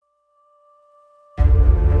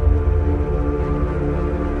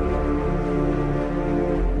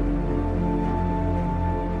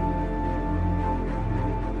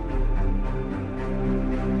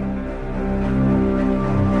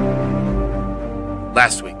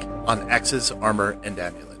Last week on Axes, Armor, and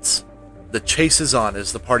Amulets. The chase is on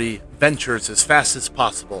as the party ventures as fast as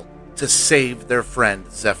possible to save their friend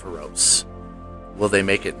Zephyros. Will they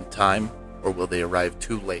make it in time, or will they arrive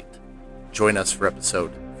too late? Join us for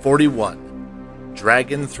episode 41,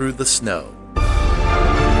 Dragon Through the Snow.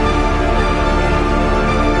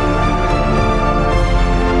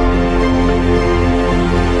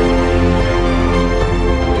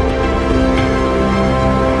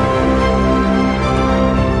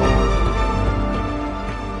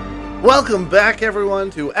 Welcome back, everyone,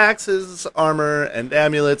 to Axes, Armor, and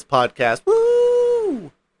Amulets podcast.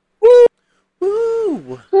 Woo! Woo!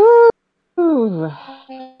 Woo! Ooh.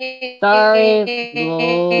 Sorry.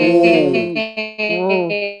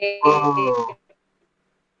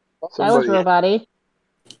 That was Robody.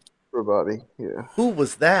 Robody, yeah. Who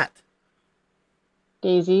was that?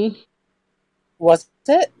 Daisy. Was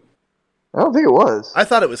it? I don't think it was. I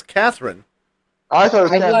thought it was Catherine. I thought it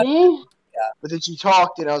was Catherine. Daisy? But then she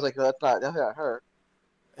talked, and I was like, oh, that's not her.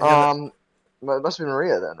 It must have been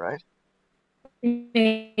Maria then, right?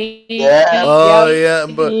 Yeah. Oh, yeah.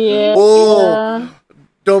 But, Yeah. oh,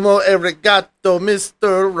 domo arigato,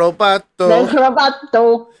 Mr. Roboto. That's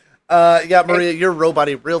Roboto. Yeah, Maria, you're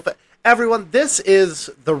Robody real fast. Everyone, this is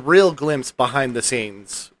the real glimpse behind the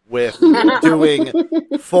scenes with doing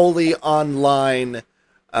fully online,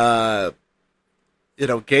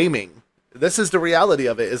 gaming. This is the reality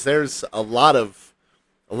of it. Is there's a lot of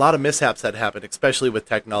mishaps that happen, especially with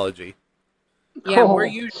technology. Yeah, Oh, we're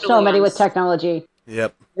usually so many with technology.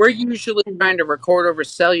 Yep. We're usually trying to record over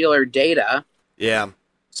cellular data, Yeah.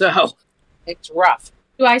 so it's rough.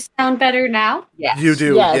 Do I sound better now? Yeah, You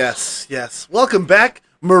do. Yes. Yes. Welcome back,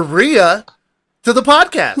 Maria, to the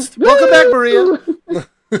podcast. Welcome back, Maria.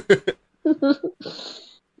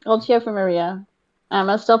 Old cheer for Maria.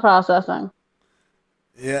 I'm still processing.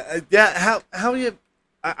 Yeah. How you?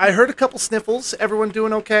 I heard a couple sniffles. Everyone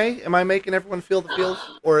doing okay? Am I making everyone feel the feels,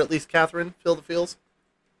 or at least Catherine feel the feels?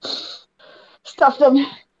 Stuffed them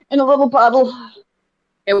in a little bottle.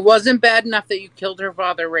 It wasn't bad enough that you killed her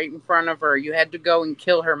father right in front of her. You had to go and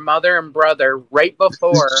kill her mother and brother right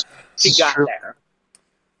before she got there.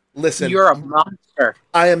 Listen, You're a monster.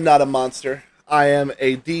 I am not a monster. I am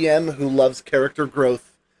a DM who loves character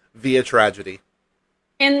growth via tragedy.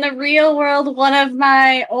 In the real world, one of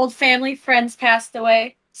my old family friends passed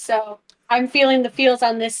away, so I'm feeling the feels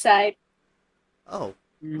on this side. Oh,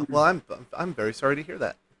 well, I'm very sorry to hear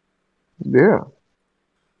that. Yeah.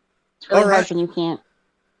 It's really All right. hard when you can't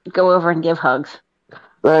go over and give hugs.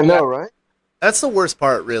 I know, right? That's the worst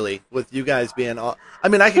part, really, with you guys being all. I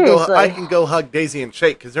mean, I can Seriously. go hug Daisy and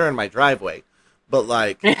Shake because they're in my driveway, but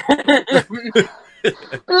like, Like,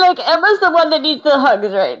 Emma's the one that needs the hugs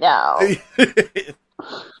right now.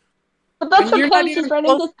 But that's And you're not okay, she's even ready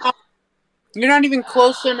close to... You're not even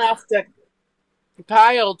close enough to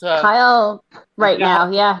Kyle to. Kyle, right Yeah. now,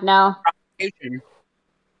 yeah, no. Communication.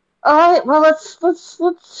 Alright, well, let's...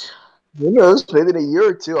 Who knows? Maybe in a year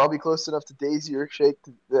or two, I'll be close enough to Daisy or Shake,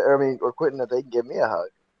 or Quentin, that they can give me a hug.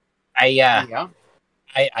 Yeah.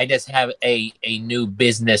 I just have a new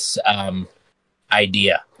business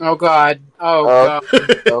idea. Oh God. Oh God.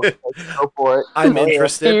 So, let's go for it. I'm Oh, yeah.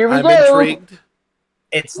 interested. Here we I'm go. intrigued.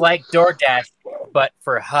 It's like DoorDash, but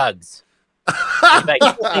for hugs. It's like,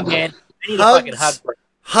 hey man, I need a fucking hug. For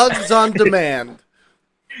Hugs on demand.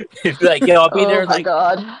 It's like, yo, I'll be there. Oh my Like,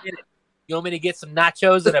 god. you want me to get some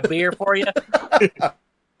nachos and a beer for you?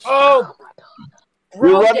 Oh,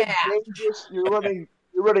 You're running DoorDash.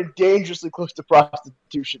 You're running dangerously close to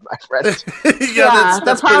prostitution, my friend. That's the pretty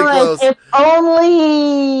problem close. is, if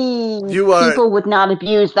only You are- people would not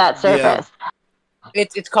abuse that service.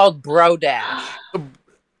 It's called Brodash.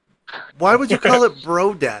 Why would you call it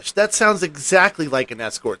Bro Dash? That sounds exactly like an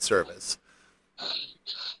escort service.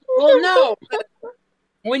 Well, no.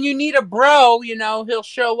 When you need a bro, he'll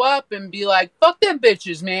show up and be like, "Fuck them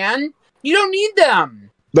bitches, man. You don't need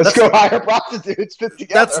them." Let's go hire prostitutes. Fit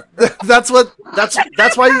together. That's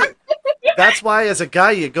why as a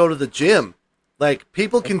guy you go to the gym. Like,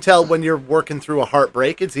 people can tell when you're working through a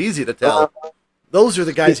heartbreak. It's easy to tell. Those are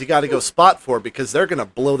the guys you got to go spot for because they're going to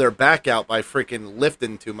blow their back out by freaking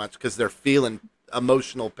lifting too much because they're feeling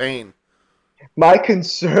emotional pain. My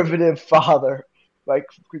conservative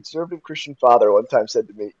Christian father one time said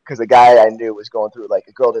to me, because a guy I knew was going through, like,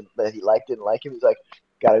 a girl that he liked didn't like him. He's like,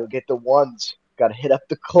 gotta go get the ones. Gotta hit up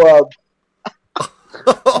the club.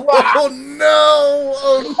 Oh, no!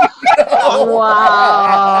 Oh, no!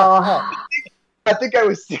 Wow. I think I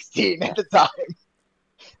was 16 at the time.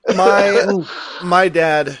 My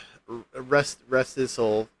dad, rest his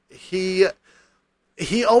soul. He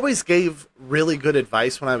he always gave really good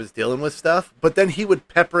advice when I was dealing with stuff, but then he would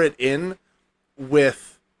pepper it in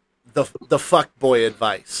with the fuck boy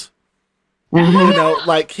advice. You know,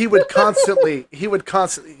 like he would constantly, you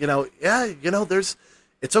know,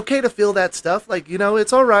 it's okay to feel that stuff. Like, you know,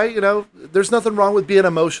 it's all right. You know, there's nothing wrong with being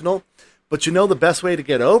emotional, but you know, the best way to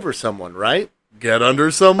get over someone, right? Get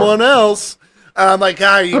under someone else. I'm like,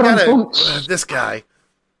 you gotta, this guy.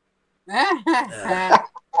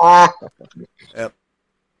 Yep.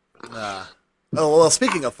 Well,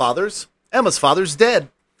 speaking of fathers, Emma's father's dead.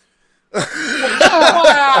 Wow.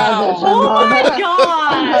 Oh my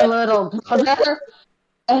god! My little brother,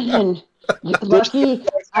 and you're lucky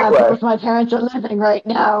both my parents are living right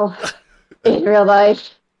now in real life.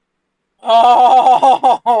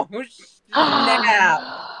 Oh, snap.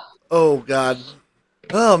 Oh God.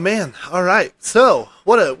 Oh man. All right. So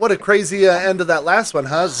what a crazy end of that last one,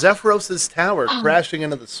 huh? Zephyros' tower crashing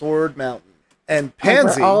into the Sword Mountain, and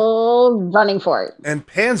Pansy. And we're all running for it. And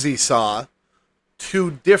Pansy saw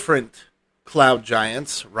 2 different cloud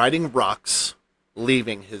giants riding rocks,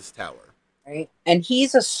 leaving his tower. Right. And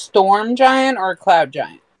he's a storm giant or a cloud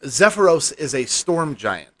giant? Zephyros is a storm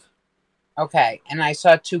giant. Okay. And I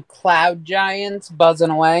saw 2 cloud giants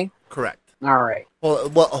buzzing away? Correct. All right. Well,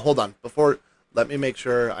 hold on. Let me make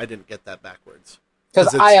sure I didn't get that backwards.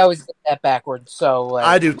 Because I always get that backwards, so...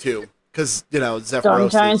 I do too. Because, you know, Zephyros Storm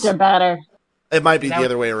giants are better. It might be the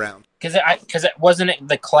other way around. Because it wasn't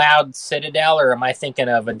the Cloud Citadel, or am I thinking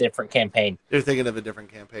of a different campaign? You're thinking of a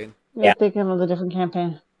different campaign. You're thinking of a different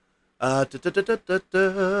campaign. Okay,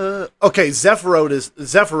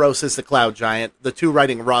 Zephyros is the cloud giant. The 2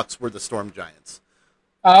 riding rocks were the storm giants.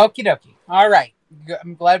 Okie dokie. All right.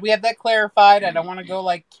 I'm glad we have that clarified. I don't want to go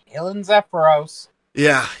like killing Zephyros.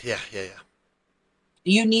 Yeah.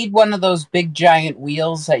 You need one of those big giant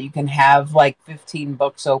wheels that you can have like 15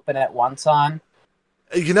 books open at once on.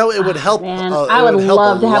 You know, it would help. Man, I would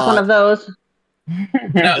love to have one of those.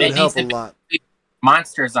 No, it would help a lot.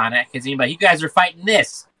 Monsters on it, because you guys are fighting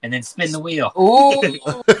this, and then spin the wheel. Ooh.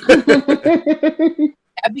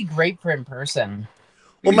 That'd be great for in person.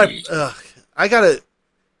 Well, I gotta.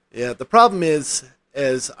 Yeah, the problem is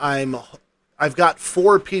I've got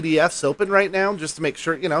 4 PDFs open right now just to make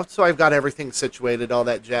sure, you know, so I've got everything situated, all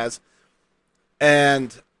that jazz.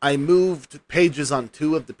 And I moved pages on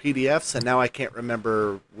 2 of the PDFs, and now I can't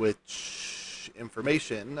remember which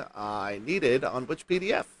information I needed on which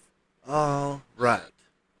PDF. All right.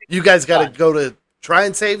 You guys got to go to try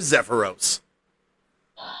and save Zephyros.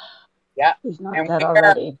 Yeah. He's not And dead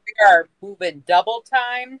already. we are moving double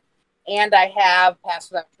time, and I have Pass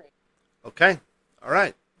Without Trace. Okay. All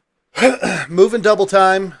right. Moving double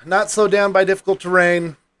time, not slowed down by difficult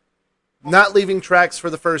terrain, not leaving tracks for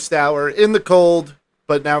the first hour, in the cold,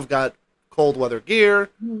 but now I've got cold weather gear,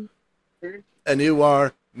 and you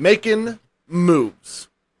are making moves.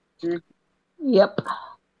 Yep.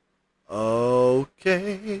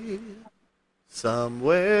 Okay.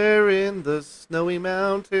 Somewhere in the snowy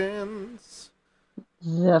mountains,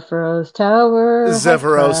 Zephyros Tower.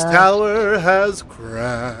 Zephyros Tower has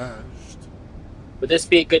crashed. Would this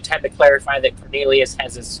be a good time to clarify that Cornelius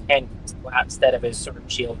has his hand out instead of his sword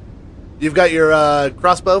shield? You've got your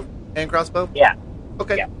crossbow? Hand crossbow? Yeah.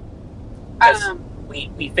 Okay. Yeah.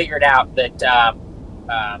 We figured out that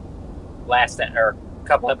last or a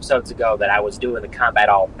couple episodes ago that I was doing the combat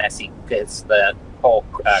all messy because the whole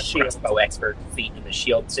crossbow expert feat in the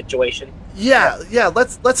shield situation. Yeah.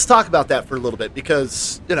 Let's talk about that for a little bit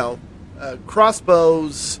because you know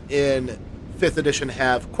crossbows in 5th edition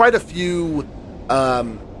have quite a few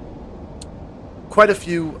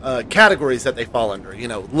categories that they fall under. You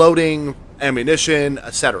know, loading, ammunition,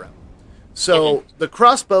 etc. So the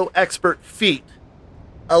crossbow expert feat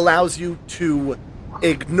allows you to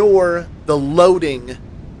ignore the loading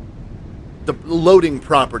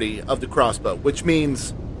property of the crossbow, which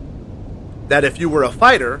means that if you were a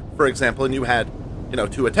fighter, for example, and you had,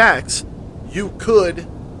 2 attacks, you could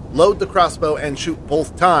load the crossbow and shoot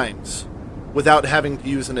both times without having to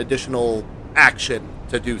use an additional action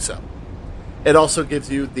to do so. It also gives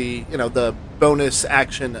you the bonus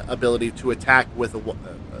action ability to attack with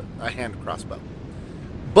a hand crossbow.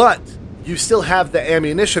 But you still have the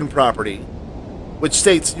ammunition property, which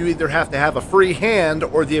states you either have to have a free hand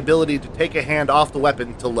or the ability to take a hand off the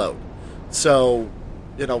weapon to load. So,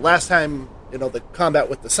 last time, the combat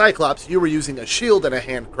with the Cyclops, you were using a shield and a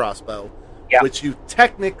hand crossbow, which you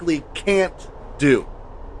technically can't do.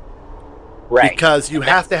 Right. Because you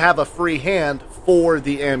have to have a free hand for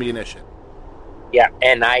the ammunition. Yeah,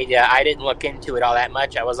 and I didn't look into it all that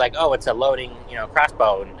much. I was like, oh, it's a loading,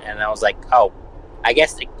 crossbow, and I was like, oh, I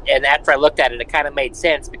guess, and after I looked at it, it kind of made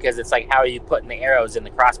sense because it's like, how are you putting the arrows in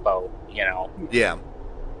the crossbow? You know? Yeah.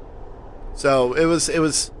 So it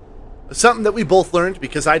was something that we both learned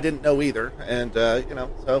because I didn't know either, and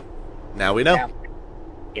so now we know.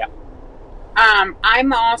 Yeah.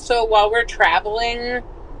 I'm also, while we're traveling,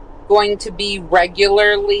 going to be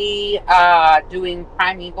regularly doing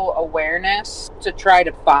primeval awareness to try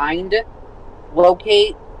to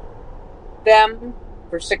locate them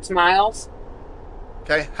for 6 miles.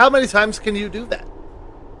 Okay. How many times can you do that?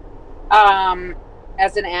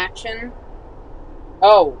 As an action.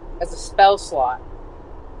 Oh, as a spell slot.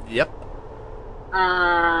 Yep.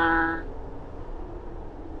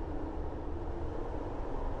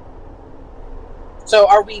 So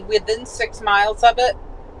are we within 6 miles of it?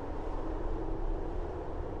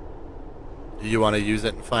 Do you want to use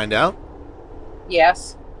it and find out?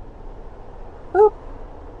 Yes.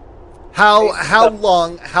 How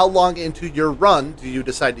long into your run do you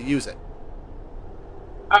decide to use it?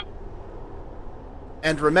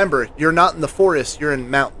 And remember, you're not in the forest, you're in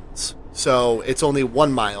mountains. So it's only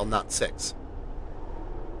 1 mile, not 6.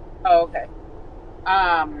 Oh, okay.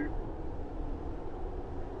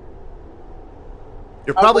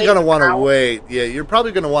 You're probably going to want to hour. wait. Yeah, you're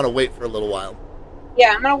probably going to want to wait for a little while.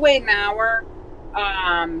 Yeah, I'm gonna wait an hour.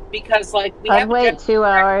 Because I'd wait 2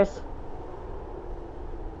 hours.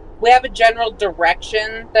 we have a general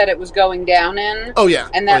direction that it was going down in. Oh, yeah.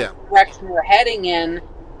 And that's the direction we're heading in.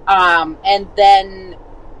 And then,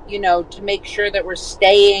 to make sure that we're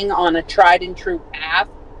staying on a tried and true path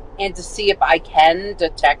and to see if I can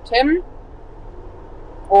detect him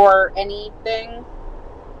or anything.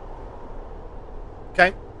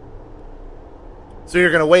 Okay. So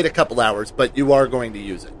you're going to wait a couple hours, but you are going to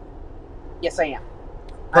use it. Yes, I am.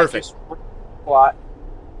 Perfect. What?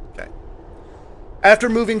 Okay. After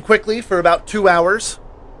moving quickly for about 2 hours,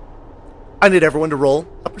 I need everyone to roll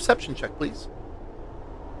a perception check, please.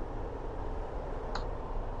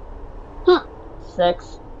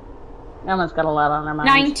 6. Emma's got a lot on her mind.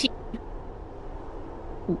 19.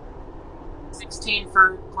 16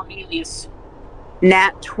 for Cornelius.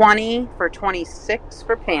 Nat 20 for 26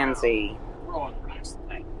 for Pansy. Rolling nice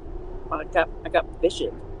tonight. Well, I got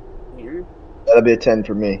vision. Yeah. That'll be a 10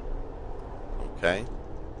 for me. Okay.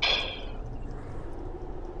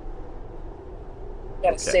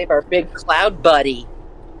 Gotta save our big cloud buddy.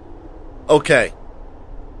 Okay.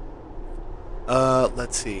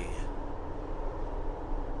 Let's see.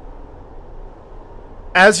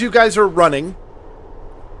 As you guys are running,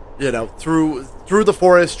 through the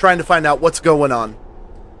forest, trying to find out what's going on,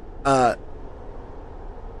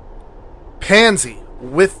 Pansy,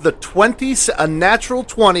 with the a natural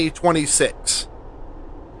 26,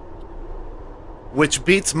 which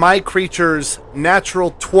beats my creature's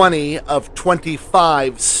natural 20 of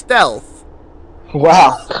 25 stealth.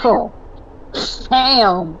 Wow. Oh,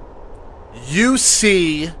 damn. You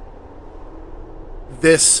see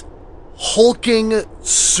this hulking,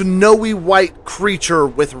 snowy white creature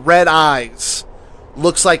with red eyes.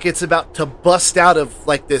 Looks like it's about to bust out of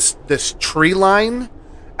this tree line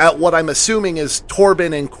at what I'm assuming is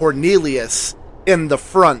Torben and Cornelius in the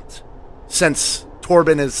front, since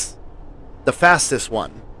Torben is the fastest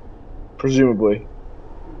one. Presumably.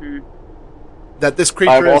 Mm-hmm. That this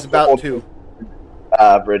creature is about to...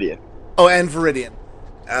 Viridian. Oh, and Viridian.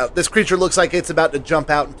 This creature looks like it's about to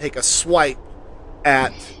jump out and take a swipe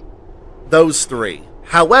at those three.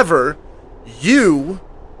 However, you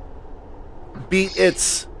beat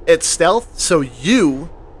its stealth, so you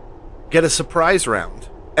get a surprise round,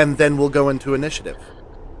 and then we'll go into initiative.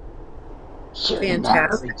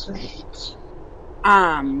 Fantastic.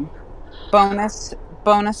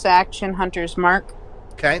 Bonus action, Hunter's Mark.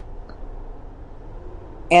 Okay.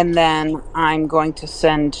 And then I'm going to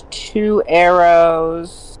send 2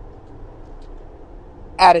 arrows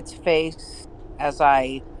at its face as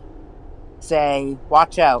I say,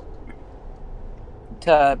 watch out.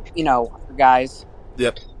 To, guys.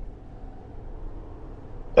 Yep.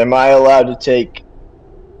 Am I allowed to take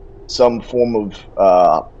some form of,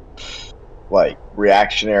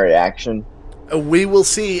 reactionary action? We will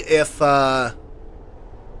see if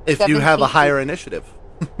you have a higher initiative.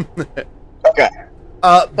 Okay.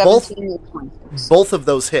 Both of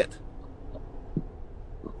those hit.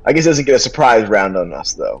 I guess it doesn't get a surprise round on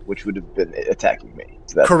us, though, which would have been attacking me.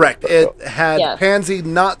 So correct. Had Pansy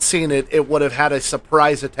not seen it, it would have had a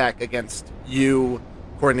surprise attack against you,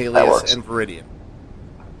 Cornelius, and Viridian.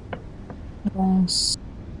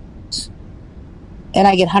 And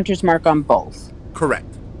I get Hunter's Mark on both.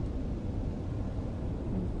 Correct.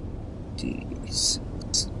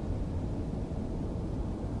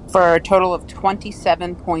 For a total of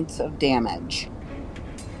 27 points of damage.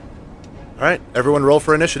 All right, everyone roll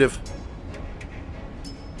for initiative.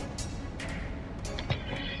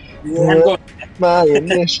 I'm going My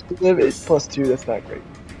initiative is +2. That's not great.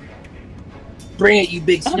 bring it, you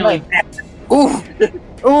big snowy Emma. bastard. Ooh.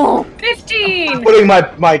 Ooh. 15! I'm putting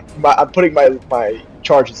I'm putting my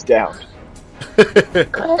charges down.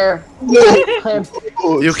 Claire. Claire.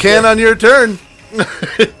 You can on your turn.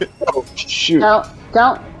 Oh shoot!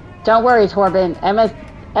 Don't worry, Torben.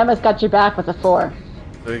 Emma's got your back with a 4.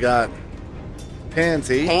 So we got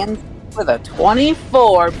Pansy. Pansy with a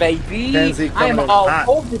 24, baby. Pansy I am coming in all hot.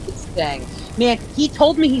 over this thing. Man, he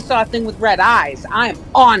told me he saw a thing with red eyes. I am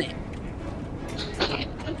on it.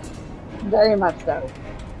 Very much so.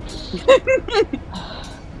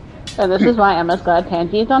 And this is why Emma's glad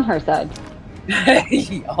Pansy's on her side.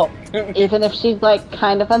 Yo. Even if she's, like,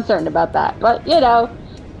 kind of uncertain about that. But, you know,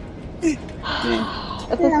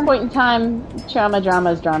 at this point in time, trauma drama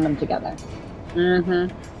has drawn them together. Mm-hmm.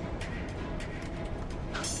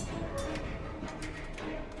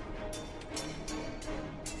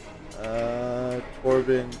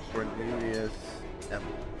 Corbin, Cornelius, Emma.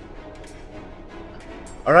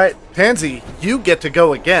 All right, Pansy, you get to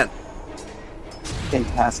go again.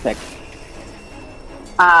 Fantastic.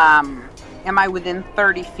 Am I within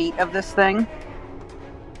 30 feet of this thing?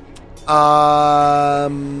 Yeah,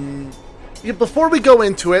 before we go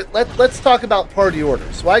into it, let's talk about party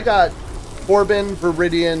order. So I got Corbin,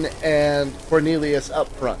 Viridian, and Cornelius up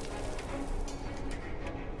front.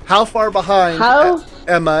 How far behind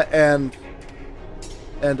Emma and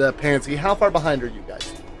Pansy? How far behind are you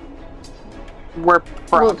guys? We're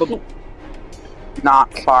probably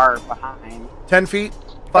not far behind. 10 feet?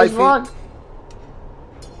 5 feet?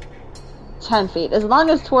 10 feet. As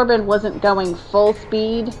long as Torben wasn't going full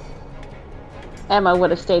speed, Emma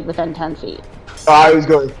would have stayed within 10 feet. I was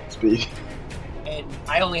going speed. And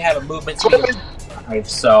I only have a movement speed of 5,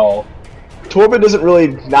 so... Torben doesn't really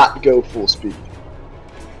not go full speed.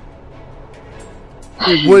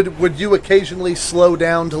 Would you occasionally slow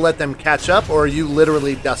down to let them catch up, or are you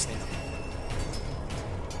literally dusting them?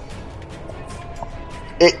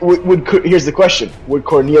 Here's the question: would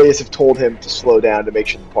Cornelius have told him to slow down to make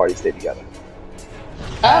sure the party stayed together?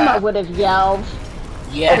 Emma would have yelled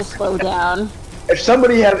to Yes. slow down. If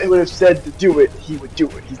somebody would have said to do it, he would do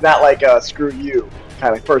it. He's not like a screw you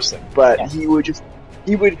kind of person, but he would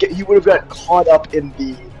have got caught up in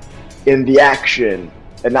the action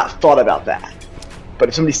and not thought about that. But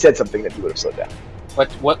if somebody said something, then he would have slowed down.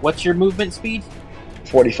 What's your movement speed?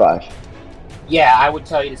 45. Yeah, I would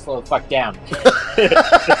tell you to slow the fuck down.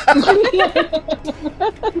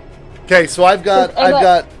 Okay, so I've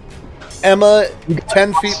got Emma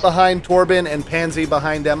 10 feet behind Torben and Pansy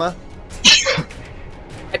behind Emma.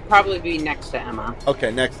 I'd probably be next to Emma. Okay,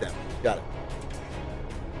 next Emma. Got it.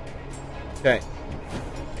 Okay.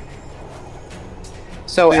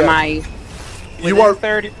 So Yeah. am I You within are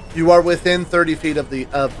 30? you are within 30 feet of the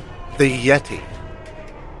Yeti.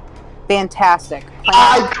 Fantastic.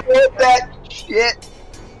 I quit that shit.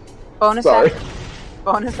 Bonus Sorry.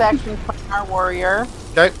 action Planar Warrior.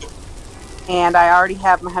 Okay. And I already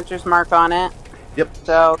have my Hunter's Mark on it. Yep.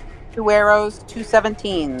 So 2 arrows, 2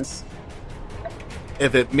 17s.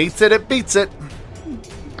 If it meets it, it beats it.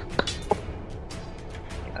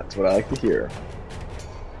 That's what I like to hear.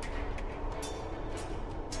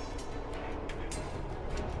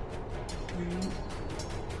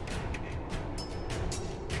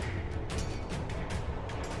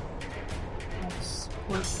 That's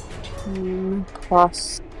 14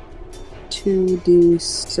 plus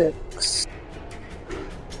 2d6.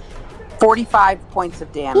 45 points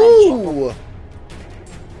of damage. Ooh.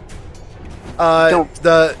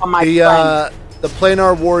 The on my friend. the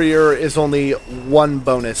planar warrior is only 1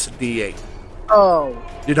 bonus d8. Oh.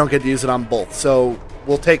 You don't get to use it on both. So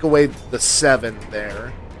we'll take away the 7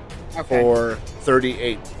 there Okay. for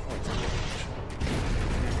 38 points of damage.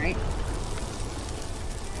 Alright.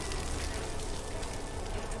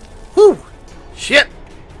 Whew! Shit!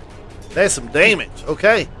 That's some damage.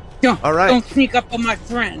 Okay. All right. Don't sneak up on my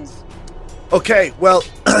friends. Okay, well,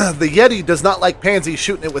 the Yeti does not like Pansy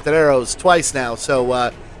shooting it with arrows twice now,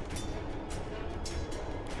 so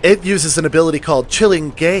it uses an ability called Chilling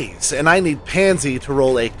Gaze, and I need Pansy to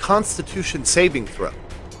roll a Constitution saving throw.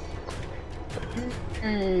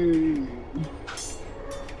 Mm.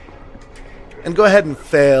 And go ahead and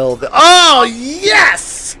fail the... Oh,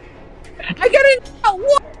 yes! I got it!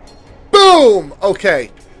 What? Boom!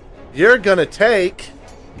 Okay. You're gonna take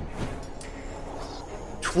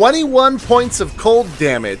 21 points of cold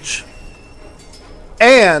damage,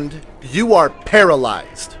 and you are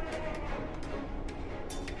paralyzed.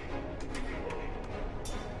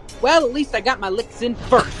 Well, at least I got my licks in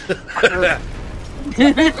first.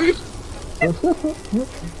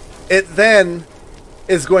 It then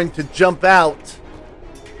is going to jump out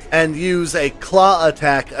and use a claw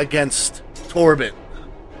attack against Torben.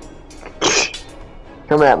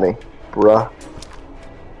 Come at me, bruh.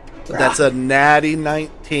 That's a natty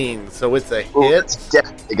 19, so it's a Ooh, hit. it's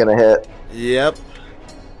definitely gonna hit. Yep.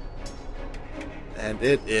 And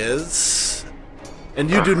it is... And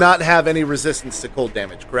you do not have any resistance to cold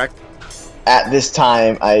damage, correct? At this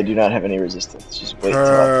time, I do not have any resistance. Just wait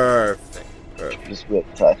Perfect.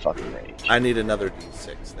 till I fucking rage. I need another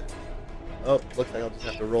d6 then. Oh, looks like I'll just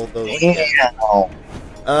have to roll those.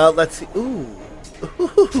 Damn. Let's see. Ooh.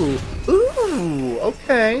 Ooh.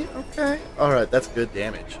 Okay. Alright, that's good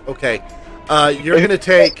damage. Okay. You're going to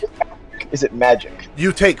take... Is it magic?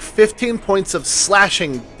 You take 15 points of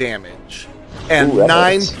slashing damage and Ooh,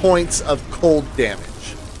 9 hurts. points of cold damage.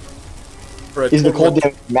 For a Is the total cold of-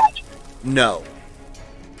 damage magic? No.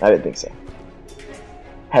 I didn't think so.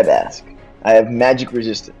 Had to ask. I have magic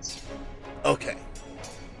resistance. Okay.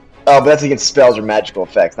 Oh, but that's against spells or magical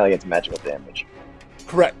effects, not against magical damage.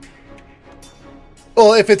 Correct.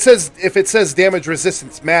 Well, if it says damage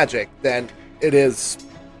resistance magic, then it is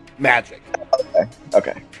magic.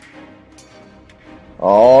 Okay.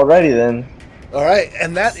 Alrighty then. All right,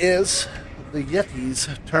 and that is the Yeti's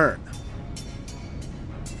turn.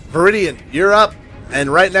 Viridian, you're up,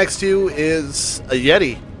 and right next to you is a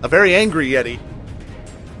Yeti, a very angry Yeti.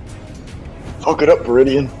 Fuck it up,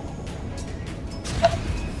 Viridian.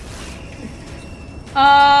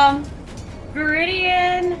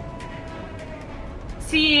 Viridian,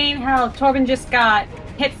 seeing how Torben just got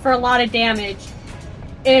hit for a lot of damage,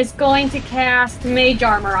 is going to cast Mage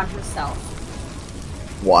Armor on herself.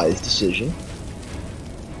 Wise decision.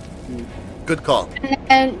 Good call.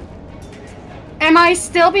 And am I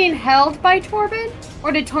still being held by Torben,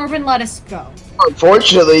 or did Torben let us go?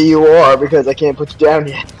 Unfortunately, you are, because I can't put you down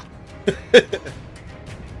yet.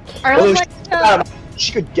 Are Although we like,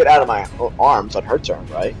 she could get out of my arms on her turn,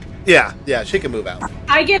 right? Yeah, she can move out.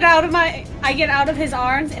 I get out of his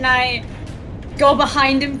arms and I go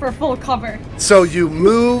behind him for full cover. So you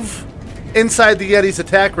move inside the Yeti's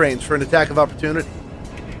attack range for an attack of opportunity.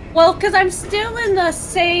 Well, because I'm still in the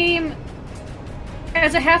same.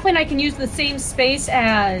 As a halfling, I can use the same space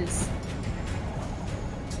as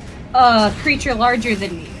a creature larger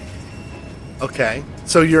than me. Okay,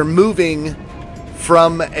 so you're moving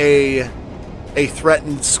from a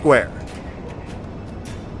threatened square.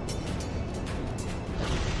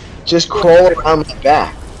 Just crawl around my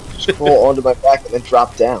back. Just crawl onto my back and then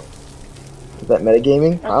drop down. Is that metagaming?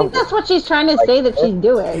 I think Probably. that's what she's trying to say that she's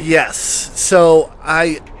doing. Yes. So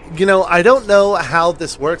I don't know how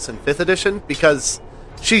this works in 5th edition because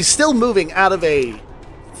she's still moving out of a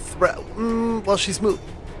threat. Well, she's moved.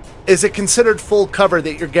 Is it considered full cover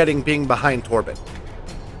that you're getting being behind Torben?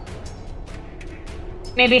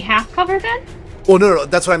 Maybe half cover then? Well, no,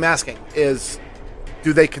 that's what I'm asking.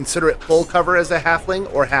 Do they consider it full cover as a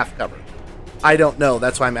halfling or half cover? I don't know.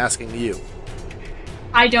 That's why I'm asking you.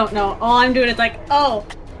 I don't know. All I'm doing is like, oh,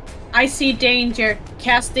 I see danger,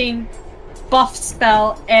 casting buff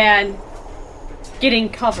spell and getting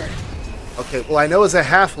cover. Okay, well, I know as a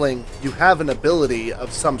halfling, you have an ability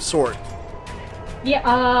of some sort. Yeah,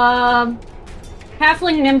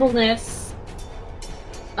 halfling nimbleness.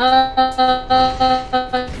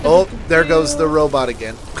 Oh, there goes the robot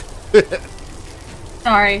again.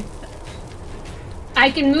 Sorry. I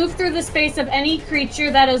can move through the space of any creature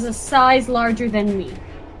that is a size larger than me.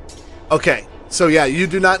 Okay, so yeah, you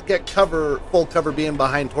do not get full cover being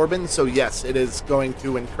behind Torben, so yes, it is going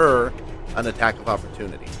to incur an attack of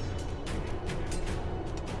opportunity.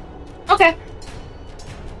 Okay.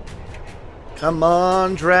 Come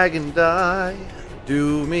on, Dragon Die,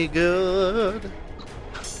 do me good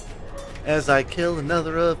as I kill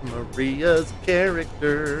another of Maria's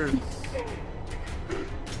characters.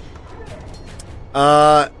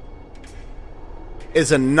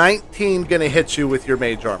 Is a 19 gonna hit you with your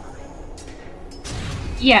mage armor?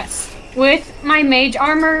 Yes. With my mage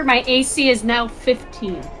armor, my AC is now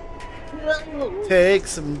 15. Take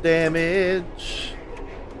some damage.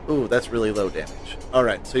 Ooh, that's really low damage.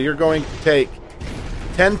 Alright, so you're going to take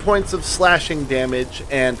 10 points of slashing damage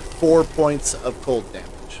and 4 points of cold damage.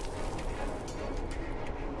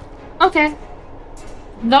 Okay.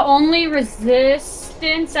 The only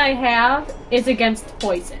resistance I have is against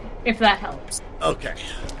poison, if that helps. Okay.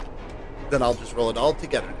 Then I'll just roll it all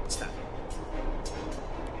together next time.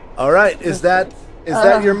 Alright, is that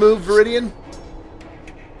your move, Viridian?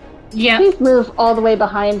 Yeah. Please move all the way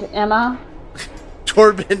behind Emma.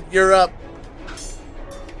 Torben, you're up.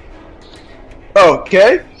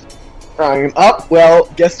 Okay. I'm up. Well,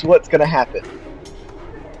 guess what's gonna happen?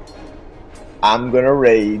 I'm gonna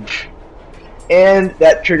rage. And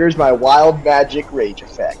that triggers my wild magic rage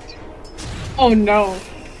effect. Oh no.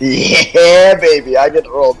 Yeah, baby. I get to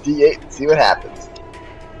roll D8 and see what happens.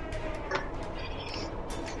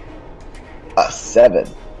 A 7.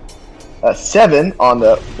 A 7 on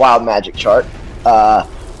the wild magic chart.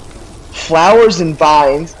 Flowers and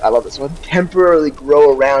vines, I love this one, temporarily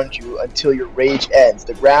grow around you until your rage ends.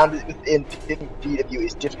 The ground within 50 feet of you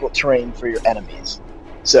is difficult terrain for your enemies.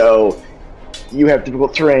 So, you have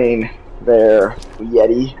difficult terrain there,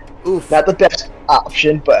 Yeti. Oof. Not the best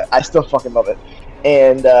option, but I still fucking love it.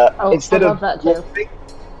 And instead I of love that too. wolfing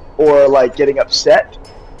or like getting upset,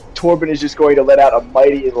 Torben is just going to let out a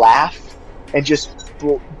mighty laugh and just,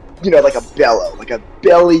 like a bellow, like a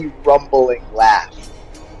belly rumbling laugh.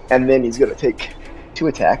 And then he's going to take 2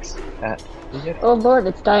 attacks at Yeti. Oh lord,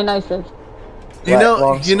 it's Dionysus.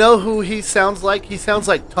 You know who he sounds like? He sounds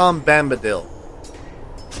like Tom Bombadil.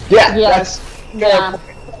 Yeah, Yes.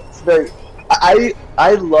 it's very.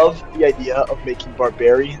 I love the idea of making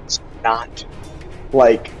barbarians not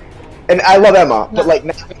like, and I love Emma, but like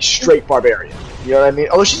not like straight barbarian. You know what I mean?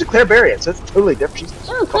 Although she's a clairbarian, so that's totally different. She's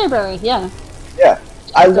Oh, Clayberry, yeah. yeah.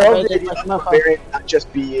 I She's love a the idea raging of mofo. barbarian not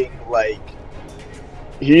just being like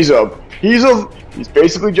he's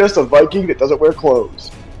basically just a Viking that doesn't wear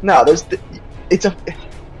clothes. No, it's a.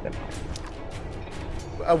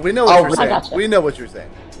 We know what Oh, you're I saying. gotcha. We know what you're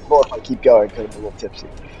saying. Well, if I keep going, because I'm a little tipsy.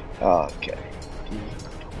 Okay.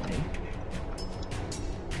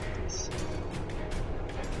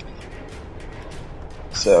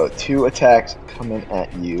 So 2 attacks coming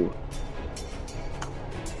at you.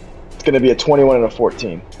 It's going to be a 21 and a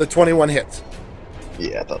 14. The 21 hits.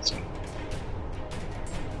 Yeah, I thought so.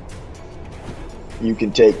 You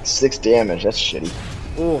can take 6 damage. That's shitty.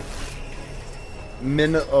 Ooh.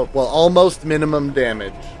 Almost minimum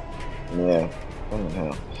damage. Yeah. Oh,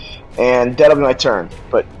 no. And dead of my turn,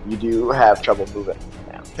 but you do have trouble moving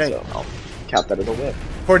now. Okay. So I'll count that as a win.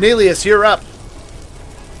 Cornelius, you're up.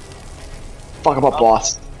 Fuck about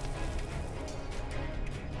boss.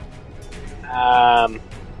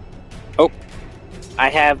 I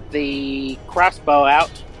have the crossbow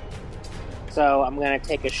out, so I'm gonna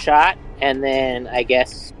take a shot, and then I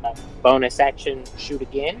guess bonus action shoot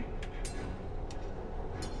again.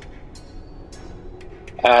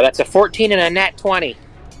 That's a 14 and a nat 20.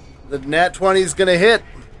 The nat 20 is going to hit.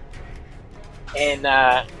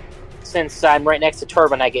 And since I'm right next to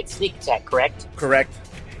Turbine, I get sneak attack, correct? Correct.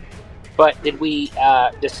 But did we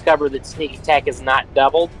discover that sneak attack is not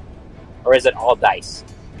doubled? Or is it all dice?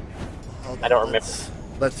 I don't remember.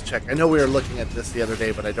 Let's check. I know we were looking at this the other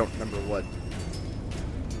day, but I don't remember what.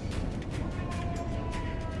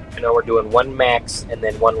 I know we're doing 1 max and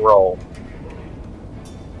then 1 roll.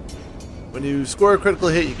 When you score a critical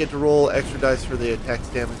hit, you get to roll extra dice for the attack's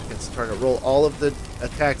damage against the target. Roll all of the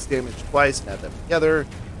attack's damage twice and add them together.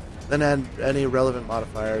 Then add any relevant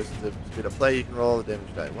modifiers. To speed up play, you can roll the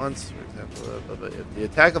damage die once. For example, if the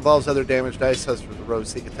attack involves other damage dice, as for the rogue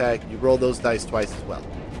sneak attack, you roll those dice twice as well.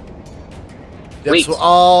 Yep, Sweet. so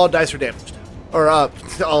all dice are damaged. Or all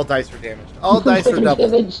dice are damaged. All dice are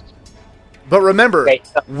doubled. Damaged. But remember, Okay,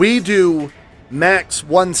 so- we do max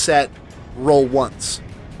 1 set, roll once.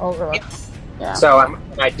 Oh god. Yeah. So am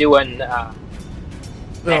I doing... Oh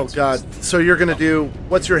Max. god. So you're going to do,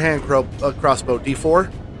 what's your hand crossbow?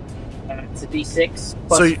 D4? it's a d6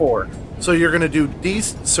 plus So you- 4. So you're going to do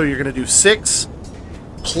 6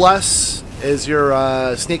 plus, is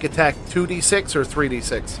your sneak attack 2d6 or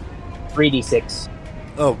 3d6? 3d6.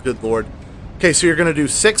 Oh, good lord. Okay, so you're going to do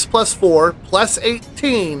 6 plus 4 plus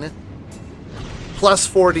 18 plus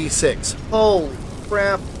 4d6. Holy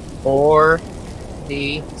crap.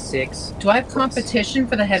 4d6. Do I have competition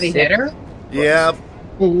for the heavy Six. hitter? Yeah.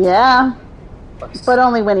 Yeah, Plus- but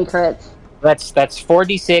only when he crits. That's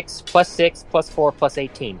 4d6 plus 6 plus 4 plus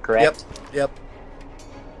 18, correct? Yep.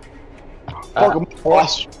 Uh, Fuck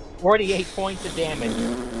boss. 48 points of damage.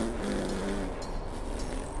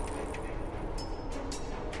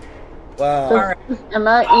 Wow. Does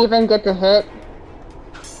Emma even get to hit?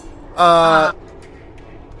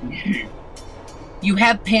 You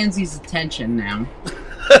have Pansy's attention now.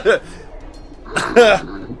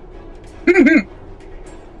 You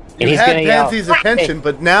he's had gonna yell, Pansy's attention,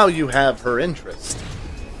 but now you have her interest.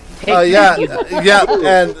 Hey, Yeah, you- yeah,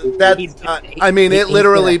 and that, He's- I mean, it he's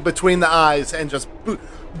literally gonna- between the eyes and just...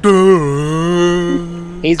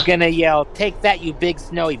 He's gonna yell, "Take that, you big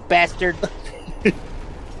snowy bastard!"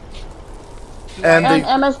 And And the,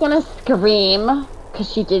 Emma's gonna scream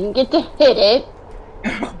because she didn't get to hit it.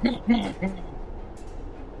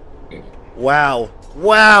 wow.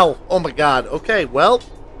 Wow. Oh my god. Okay, well.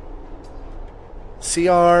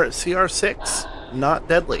 CR6, not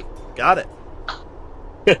deadly. Got it.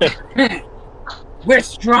 We're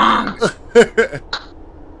strong.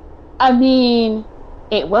 I mean,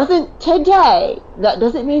 it wasn't today. That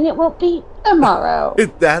doesn't mean it won't be tomorrow.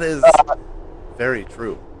 That is very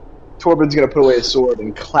true. Torben's gonna put away his sword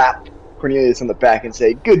and clap Cornelius on the back and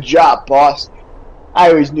say, "Good job, boss. I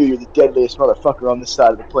always knew you're the deadliest motherfucker on this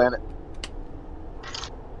side of the planet."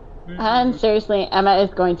 And seriously, Emma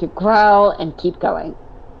is going to growl and keep going.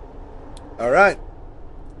 All right.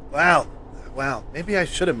 Wow. Maybe I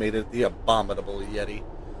should have made it the abominable Yeti.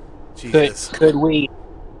 Jesus. Could we?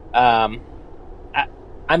 I'm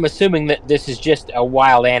assuming that this is just a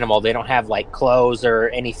wild animal. They don't have like clothes or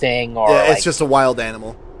anything, or yeah, it's just a wild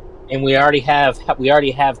animal. And we already have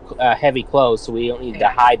heavy clothes, so we don't need to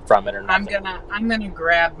hide from it or nothing. I'm gonna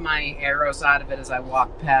grab my arrows out of it as I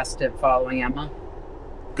walk past it, following Emma.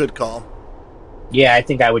 Good call. Yeah, I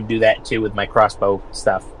think I would do that too with my crossbow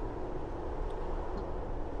stuff.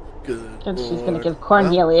 Good. And she's going to give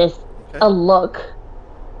Cornelius a look.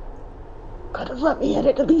 Could have let me hit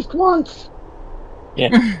it at least once. Yeah.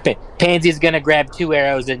 Pansy's gonna grab 2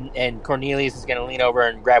 arrows, and Cornelius is gonna lean over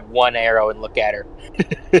and grab 1 arrow and look at her.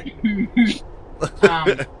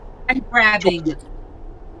 I'm grabbing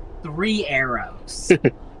 3 arrows.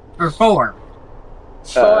 Or 4.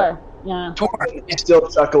 4. Yeah. 4. Still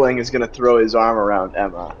chuckling is gonna throw his arm around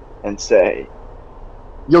Emma and say,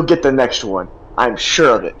 "You'll get the next one. I'm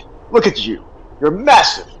sure of it. Look at you. You're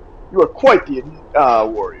massive. You are quite the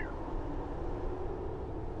warrior."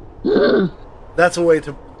 That's a way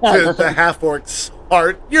to the half-orc's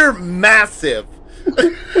heart. You're massive.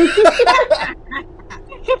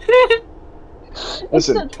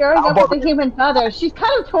 Listen, Instead of growing up with a human father, she's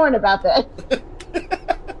kind of torn about this.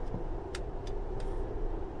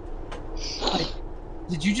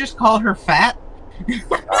 Did you just call her fat?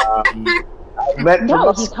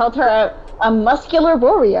 No, he called her a muscular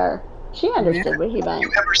warrior. She understood what he meant.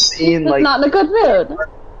 You ever seen He's not in a good mood.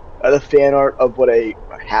 The fan art of what an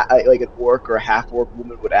orc or a half orc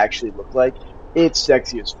woman would actually look like? It's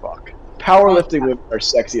sexy as fuck. Powerlifting women are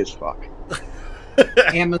sexy as fuck.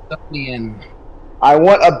 Amazonian. I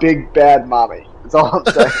want a big bad mommy. That's all I'm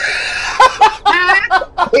saying.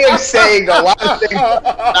 I am saying a lot of things I should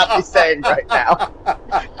not be saying right now.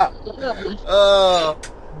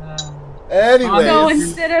 Anyway. So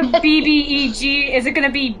instead of BBEG, is it going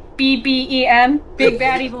to be BBEM? Big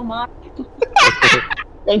Bad Evil Mom?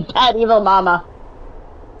 Big Bad Evil Mama.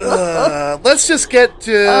 Let's just get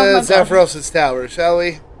to Zephyros' tower, shall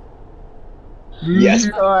we? Yes.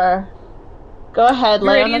 Sure. Go ahead,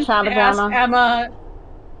 lay on the trauma drama.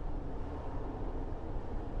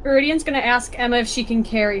 Viridian's going to ask Emma if she can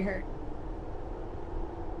carry her.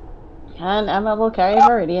 And Emma will carry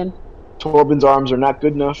Viridian. Torben's arms are not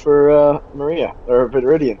good enough for Maria or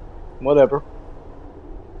Viridian. Whatever.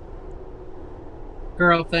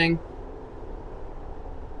 Girl thing.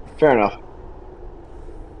 Fair enough.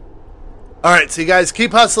 All right, so you guys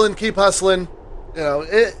keep hustling. You know,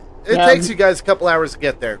 it takes you guys a couple hours to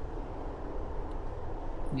get there.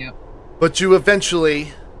 Yep. But you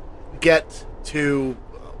eventually get to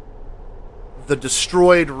the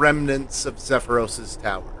destroyed remnants of Zephyros'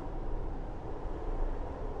 tower.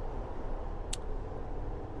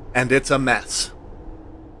 And it's a mess.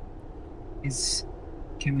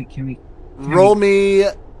 Can we roll me...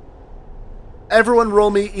 Everyone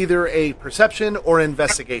roll me either a perception or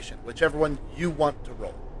investigation, whichever one you want to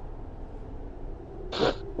roll.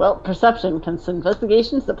 Well, perception, because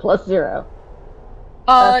investigation's the +0.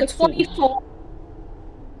 24.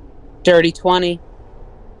 Dirty 20.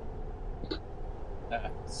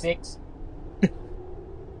 6.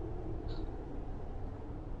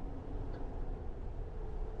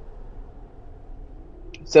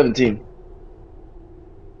 17.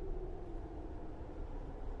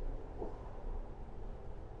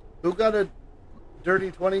 Who got a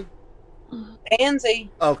dirty 20?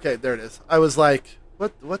 Pansy. Okay, there it is. I was like,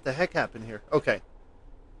 what the heck happened here? Okay.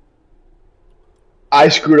 I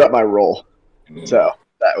screwed up my roll. So,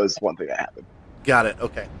 that was one thing that happened. Got it,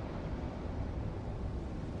 okay.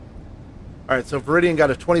 Alright, so Viridian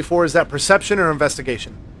got a 24. Is that perception or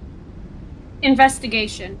investigation?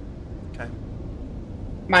 Investigation. Okay.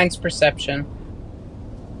 Mine's perception.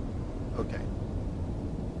 Okay.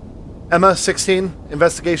 Emma, 16,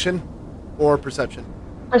 investigation or perception?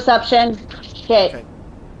 Perception. Okay.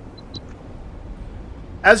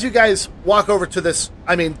 As you guys walk over to this,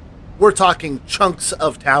 I mean, we're talking chunks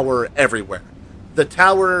of tower everywhere. The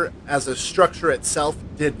tower as a structure itself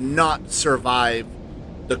did not survive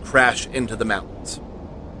the crash into the mountains.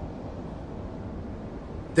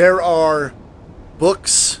 There are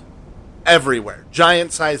books everywhere.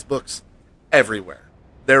 Giant-sized books everywhere.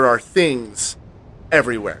 There are things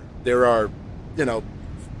everywhere. There are,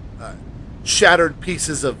 shattered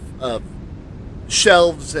pieces of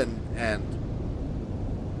shelves and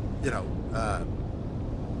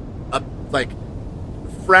like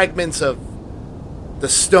fragments of the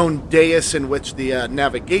stone dais in which the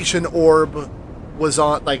navigation orb was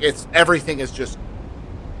on. Like, everything is just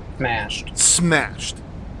smashed.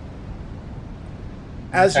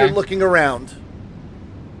 As you're looking around,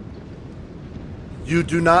 you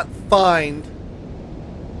do not find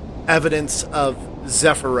evidence of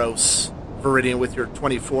Zephyros, Viridian, with your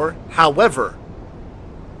 24. However,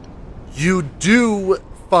 you do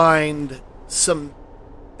find some,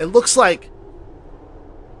 it looks like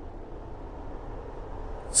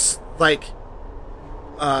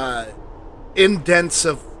indents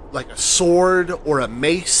of like a sword or a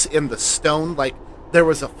mace in the stone. Like, there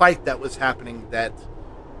was a fight that was happening that,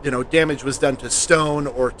 damage was done to stone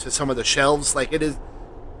or to some of the shelves. Like, it is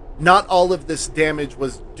not all of this damage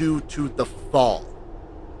was due to the fall.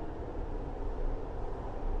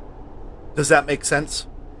 Does that make sense?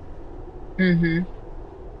 Viridian?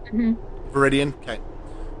 Okay.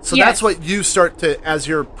 So Yes. that's what you start to, as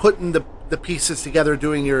you're putting the pieces together,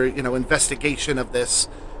 doing your, investigation of this,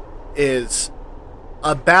 is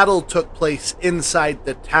a battle took place inside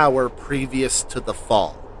the tower previous to the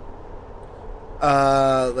fall.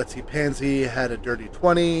 Let's see, Pansy had a dirty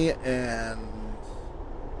 20, and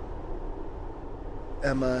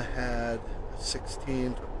Emma had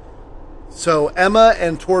 16. So Emma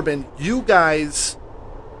and Torben, you guys,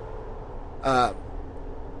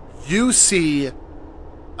 you see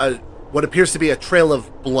what appears to be a trail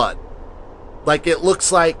of blood. Like, it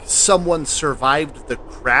looks like someone survived the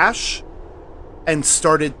crash and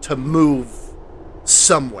started to move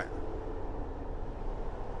somewhere.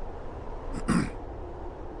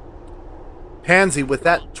 Pansy, with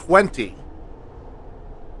that 20,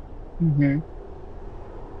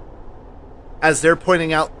 as they're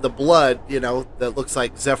pointing out the blood, that looks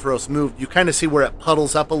like Zephyros moved, you kind of see where it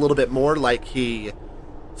puddles up a little bit more, like he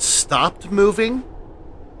stopped moving.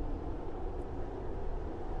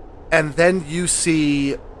 And then you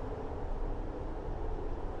see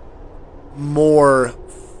more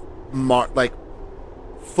like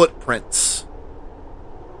footprints.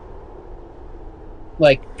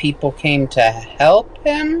 Like, people came to help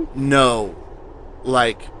him? No,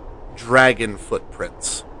 like dragon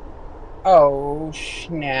footprints. Oh,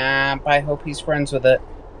 snap. I hope he's friends with it.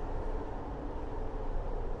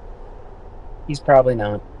 He's probably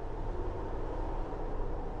not.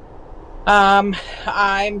 I'm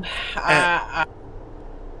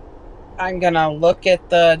gonna look at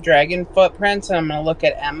the dragon footprints, and I'm gonna look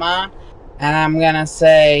at Emma, and I'm gonna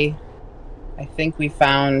say, I think we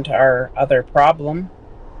found our other problem.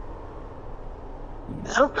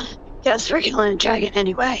 Well, guess we're killing a dragon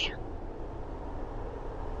anyway.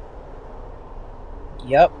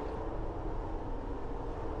 Yep.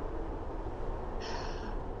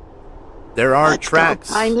 There are Let's go tracks.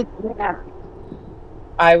 find it. Yeah.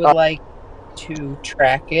 I would like to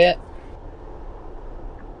track it.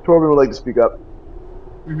 Torben would like to speak up.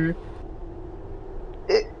 Mm-hmm.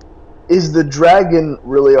 Is the dragon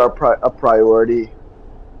really a priority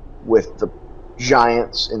with the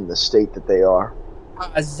giants in the state that they are?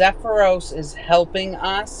 Zephyros is helping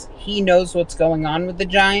us. He knows what's going on with the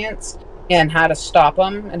giants and how to stop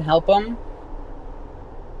them and help them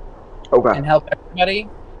Okay. and help everybody.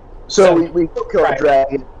 So we kill the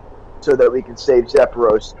dragon so that we can save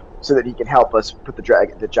Zephyros, so that he can help us put the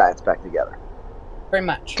giants back together. Pretty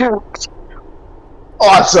much. Correct.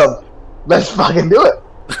 Awesome! Let's fucking do it!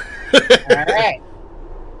 Alright.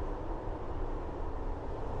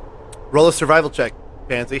 Roll a survival check,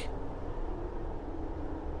 Pansy.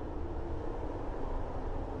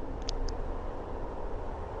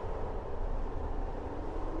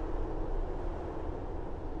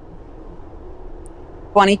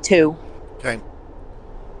 $22. Okay.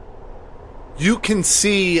 You can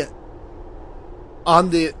see on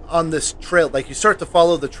this trail, like, you start to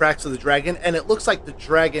follow the tracks of the dragon, and it looks like the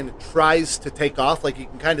dragon tries to take off. Like, you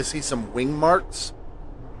can kind of see some wing marks.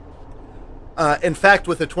 In fact,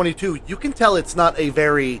 with a 22, you can tell it's not a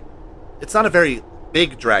very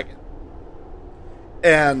big dragon.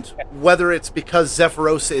 And whether it's because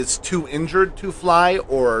Zephyros is too injured to fly,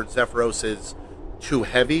 or Zephyros is too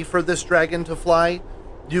heavy for this dragon to fly,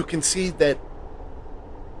 you can see that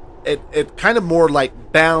it kind of more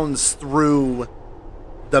like bounds through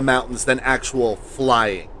the mountains than actual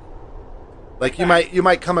flying. Like, you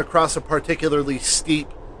might come across a particularly steep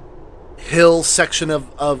hill section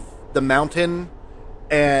of the mountain,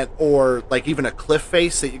 or like even a cliff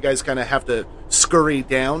face that you guys kind of have to scurry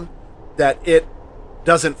down, that it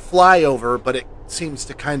doesn't fly over, but it seems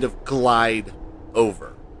to kind of glide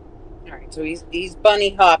over. All right, so he's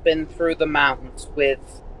bunny hopping through the mountains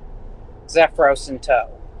with Zephyros in tow.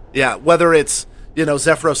 Yeah, whether it's,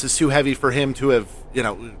 Zephyros is too heavy for him to have,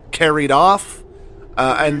 carried off,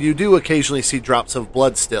 and you do occasionally see drops of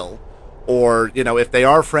blood still, or, if they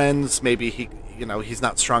are friends, maybe he's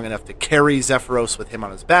not strong enough to carry Zephyros with him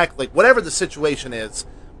on his back. Like, whatever the situation is,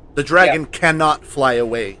 the dragon cannot fly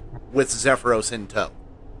away with Zephyros in tow.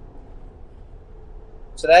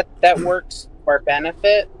 So that works for our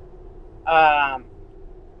benefit.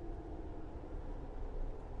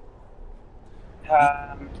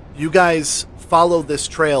 You guys follow this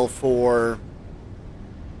trail for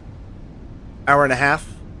hour and a half,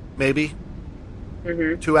 maybe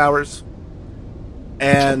 2 hours,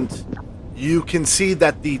 and you can see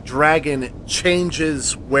that the dragon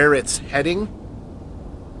changes where it's heading.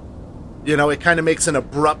 It kind of makes an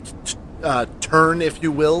abrupt turn, if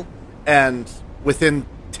you will, and within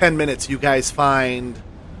 10 minutes you guys find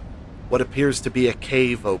what appears to be a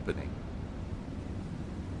cave opening.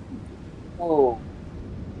 Oh.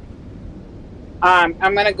 I'm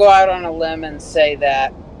going to go out on a limb and say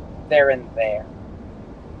that they're in there.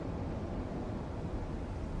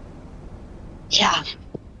 Yeah.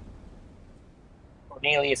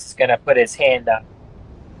 Cornelius is going to put his hand on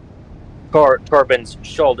Corbin's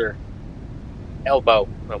shoulder, elbow,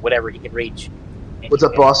 or whatever he can reach. What's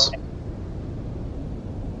up, boss?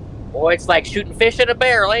 Boy, it's like shooting fish in a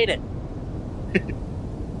barrel, ain't it?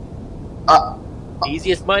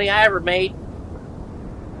 Easiest money I ever made.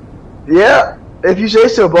 Yeah, if you say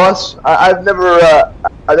so, boss. I've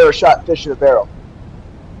never shot fish in a barrel.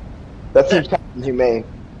 That seems kind of inhumane.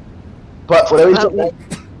 But whatever you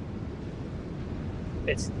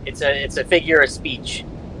say. It's a figure of speech.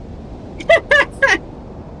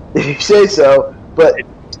 If you say so, but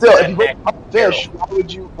still, if you put a fish,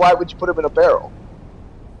 why would you put him in a barrel?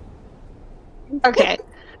 Okay.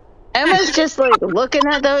 Emma's just like looking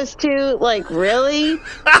at those two, like, really?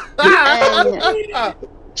 And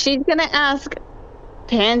she's gonna ask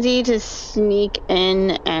Pansy to sneak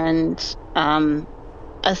in and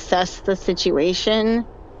assess the situation.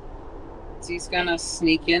 He's gonna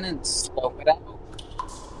sneak in and scope it out.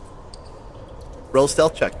 Roll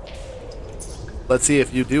stealth check. Let's see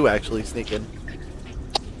if you do actually sneak in.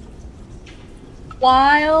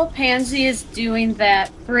 While Pansy is doing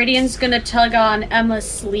that, Viridian's gonna tug on Emma's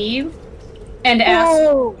sleeve and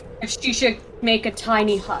ask if she should make a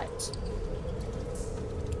tiny hut.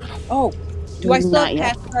 Oh, do I still Not have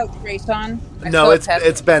yet. Pass Without Trace on? No,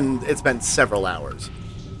 it's been several hours.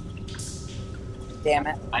 Damn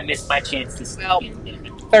it. I missed my chance to sneak Well,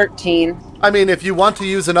 in. 13. I mean, if you want to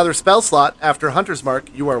use another spell slot after Hunter's Mark,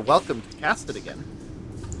 you are welcome to cast it again.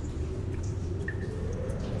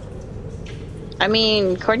 I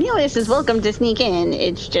mean, Cornelius is welcome to sneak in.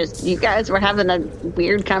 It's just you guys were having a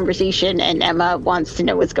weird conversation, and Emma wants to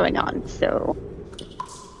know what's going on. So,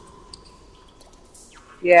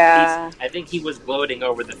 Yeah. I think he was gloating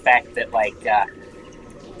over the fact that,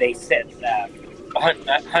 they said hunt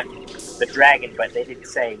the dragon, but they didn't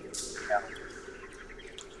say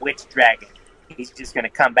which dragon. He's just going to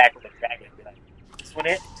come back with a dragon and be like, "This one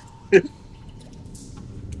it?"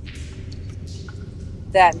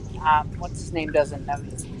 That, what's his name doesn't know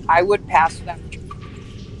this. I would pass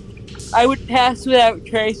without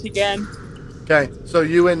Trace again. Okay, so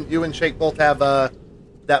you and Shake both have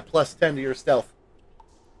that plus 10 to your stealth.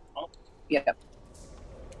 Yep.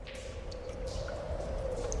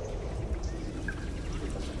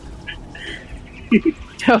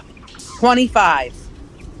 So, 25.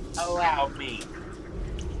 Allow me.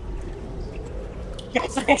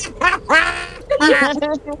 yes,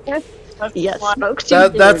 smoke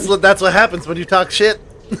That's what happens when you talk shit.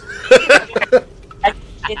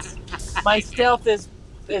 My stealth is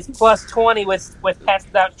plus 20 with Pass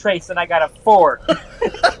Without Trace, and I got a 4.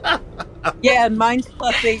 Yeah, and mine's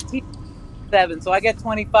plus 18. 7, so I got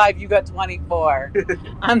 25, you got 24.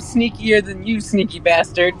 I'm sneakier than you, sneaky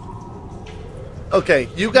bastard. Okay,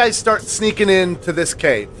 you guys start sneaking into this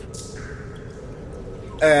cave.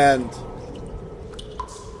 And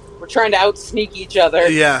We're trying to out-sneak each other.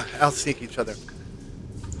 yeah, I'll sneak each other.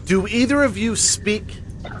 Do either of you speak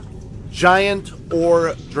Giant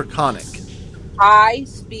or Draconic? I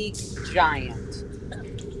speak giant.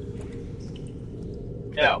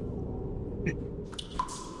 No.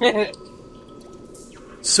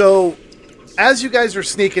 So, as you guys are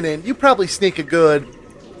sneaking in, you probably sneak a good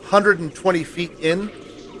 120 feet in.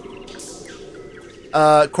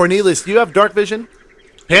 Cornelius, do you have dark vision?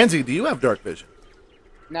 Pansy, do you have dark vision?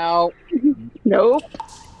 No. Nope.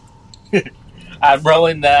 I'm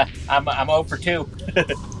rolling the. I'm 0 for 2.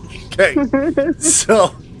 Okay.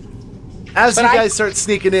 So, as But you I- guys start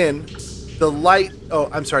sneaking in, the light... Oh,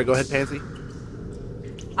 I'm sorry. Go ahead, Pansy.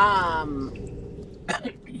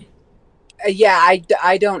 Yeah,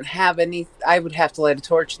 I don't have any. I would have to light a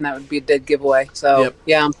torch, and that would be a dead giveaway. So Yep.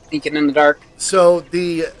 yeah, I'm sneaking in the dark. So,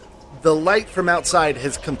 the light from outside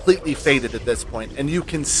has completely faded at this point, and you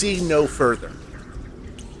can see no further.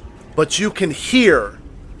 But you can hear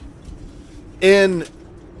in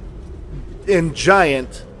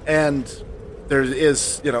Giant, and there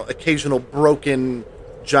is, occasional broken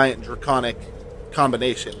Giant Draconic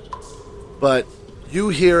combination. But you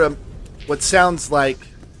hear what sounds like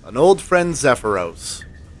an old friend, Zephyros.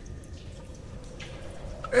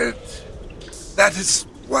 And that is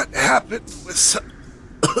what happened with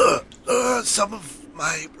some of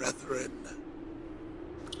my brethren.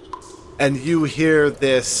 And you hear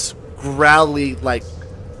this growly,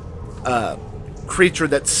 creature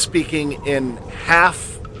that's speaking in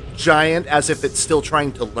half Giant, as if it's still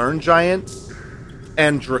trying to learn Giant,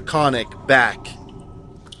 and Draconic back.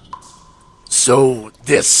 So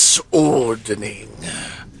this ordering,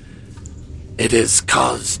 it has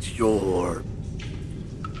caused your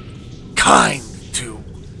kind to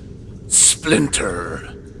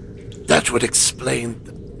splinter. That would explain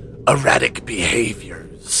the erratic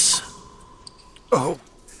behaviors. Oh,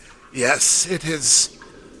 yes, it is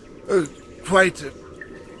quite a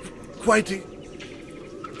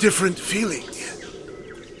different feeling.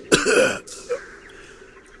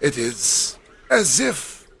 It is as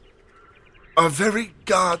if our very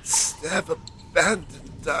gods have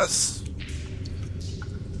abandoned us.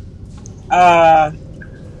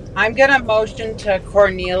 I'm gonna motion to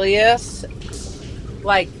Cornelius,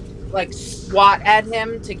 like swat at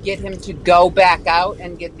him to get him to go back out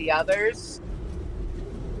and get the others.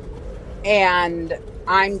 And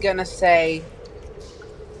I'm gonna say,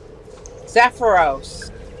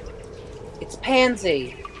 Zephyros, it's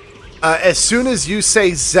Pansy. As soon as you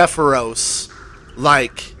say Zephyros,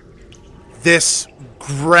 this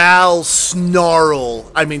growl,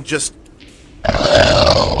 snarl, just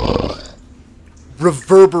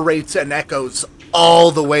reverberates and echoes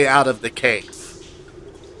all the way out of the cave.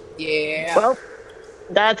 Yeah. Well,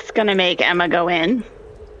 that's gonna make Emma go in.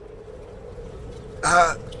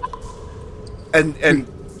 And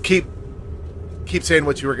keep saying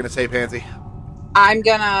what you were going to say, Pansy. I'm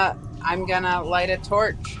gonna light a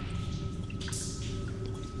torch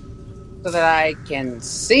so that I can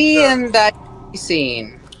see and that be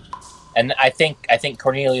seen. And I think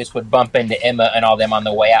Cornelius would bump into Emma and all them on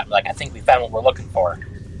the way out. Like, I think we found what we're looking for,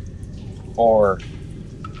 or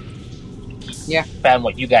yeah, found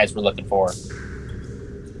what you guys were looking for.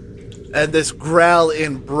 And this growl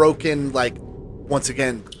in broken, once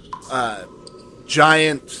again,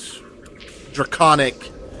 Giant, Draconic.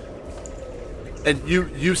 And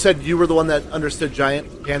you said you were the one that understood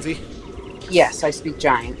Giant, Pansy? Yes, I speak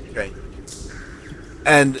Giant. Okay.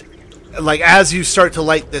 And, as you start to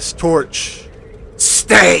light this torch...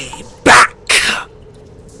 Stay back!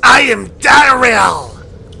 I am Darrell,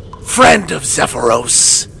 friend of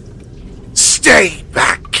Zephyros. Stay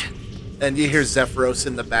back! And you hear Zephyros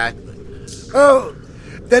in the back. Oh,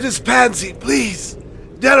 that is Pansy, please.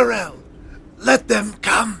 Darrell, let them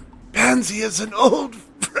come. Pansy is an old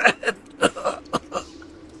friend.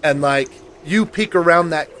 And, you peek around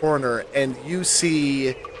that corner and you see,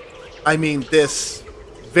 it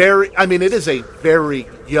is a very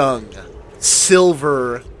young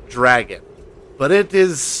silver dragon. But it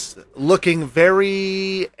is looking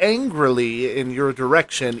very angrily in your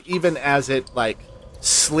direction, even as it,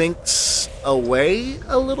 slinks away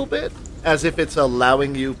a little bit, as if it's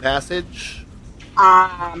allowing you passage.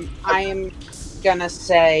 I am gonna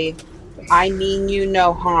say, I mean you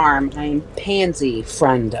no harm. I'm Pansy,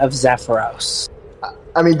 friend of Zephyros.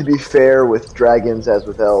 To be fair with dragons as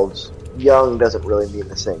with elves, young doesn't really mean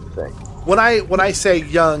the same thing. When I say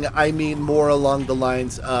young, I mean more along the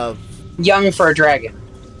lines of Young for a dragon.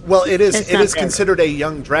 well, it is It's not good. considered a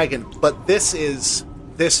young dragon, but this is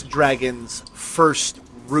this dragon's first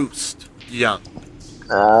roost young.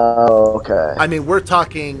 Oh, okay. We're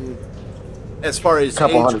talking, as far as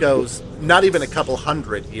Couple age hundred goes, not even a couple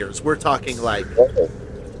hundred years. We're talking Okay.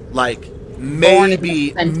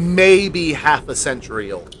 maybe half a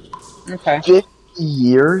century old. Okay. 50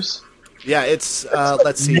 years? Yeah, it's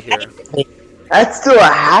let's see here. That's still a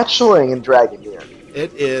hatchling in Dragon Year.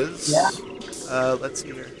 It is. Yeah. Let's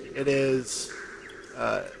see here. It is.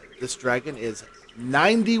 This dragon is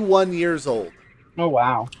 91 years old. Oh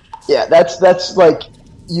wow. Yeah, that's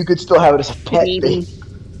you could still have it as a pet Baby.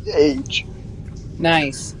 age.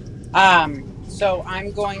 Nice. So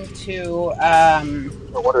I'm going to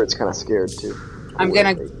No wonder it's kind of scared too. I'm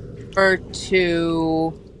gonna refer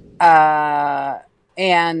to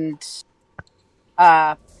and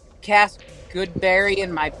cast Goodberry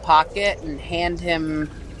in my pocket and hand him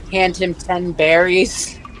 10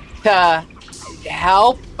 berries to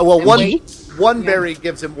help. Well, and one wait. berry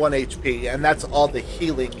gives him 1 HP, and that's all the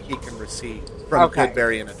healing he can receive from Okay.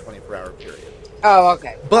 Goodberry in a 24-hour period. Oh,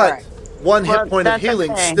 okay. But All right. one Well, hit point of that's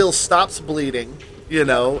healing okay. still stops bleeding. You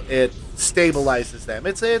know, it stabilizes them.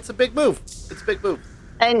 It's a big move. It's a big move.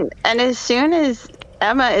 And as soon as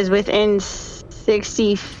Emma is within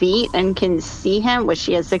 60 feet and can see him, which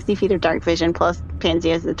she has 60 feet of dark vision plus Pansy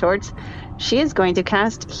has the torch, she is going to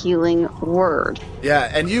cast Healing Word. Yeah,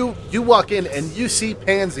 and you walk in and you see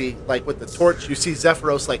Pansy like with the torch. You see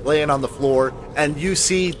Zephyros like laying on the floor, and you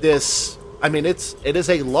see this. I mean, it is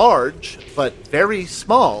a large but very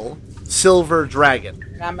small silver dragon.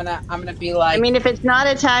 And I'm gonna be like, I mean, if it's not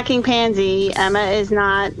attacking Pansy, Emma's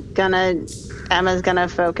gonna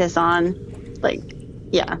focus on,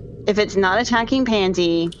 if it's not attacking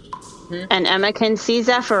Pansy, and Emma can see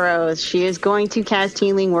Zephyros, she is going to cast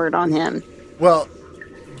Healing Word on him. Well,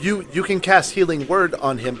 you can cast Healing Word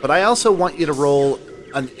on him, but I also want you to roll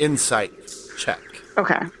an insight check.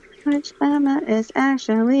 Okay. Which Emma is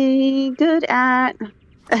actually good at.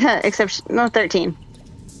 Except, 13.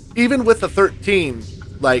 Even with the 13,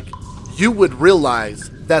 like, you would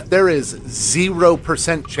realize that there is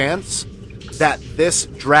 0% chance that this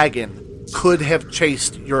dragon could have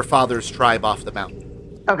chased your father's tribe off the mountain.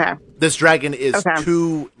 Okay. This dragon is Okay.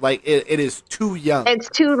 too, like, it is too young. It's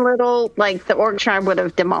too little, like, the orc tribe would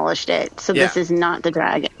have demolished it, so this Yeah. is not the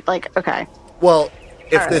dragon. Like, okay. Well,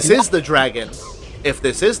 if All this right. is the dragon,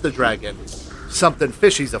 something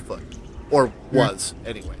fishy's afoot. Or was,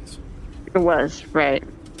 anyways. It was, right.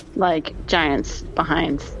 Like, giants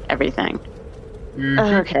behind everything.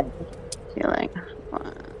 Okay. Healing.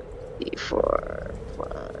 1d4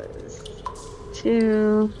 plus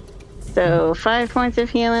 2. So 5 points of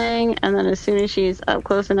healing, and then as soon as she's up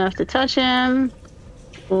close enough to touch him,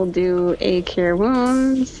 we'll do a Cure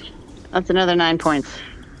Wounds. That's another 9 points.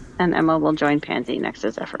 And Emma will join Pansy next to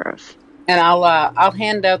Zephyros. and I'll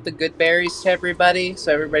hand out the good berries to everybody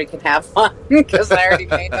so everybody can have fun because I already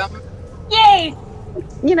made them. Yay!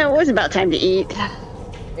 You know, it was about time to eat.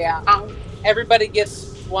 Yeah. Everybody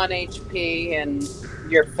gets 1 HP and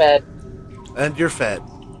you're fed. And you're fed.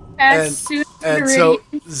 As soon as And we're so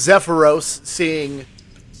ready. Zephyros, seeing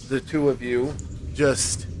the two of you,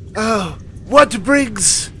 just Oh, what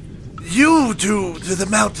brings you two to the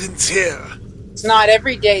mountains here? It's not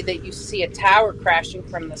every day that you see a tower crashing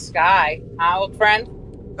from the sky, huh, old friend?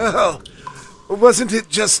 Oh, wasn't it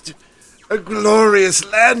just a glorious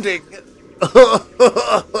landing?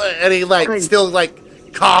 and he like Good. still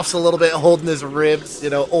like coughs a little bit, holding his ribs. You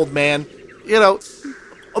know, old man. You know,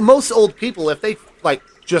 most old people, if they like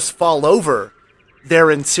just fall over, they're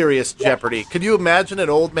in serious jeopardy. Could you imagine an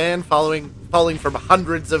old man falling from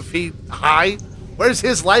hundreds of feet high? Where's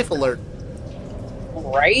his life alert?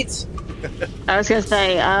 Right? I was going to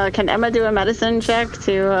say, can Emma do a medicine check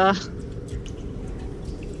to,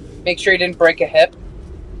 Make sure you didn't break a hip.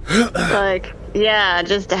 like, yeah,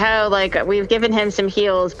 just how, like, we've given him some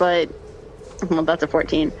heals, but, well, that's a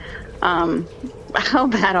 14. How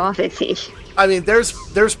bad off is he? I mean,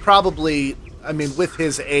 there's probably, I mean, with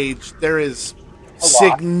his age, there is A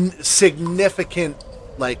lot. significant,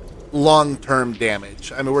 like, long-term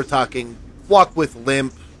damage. I mean, we're talking walk with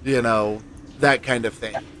limp, you know, that kind of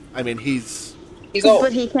thing. I mean, he's old.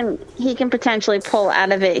 But he can potentially pull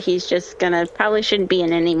out of it. He's just probably shouldn't be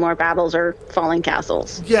in any more battles or falling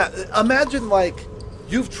castles. yeah. Imagine like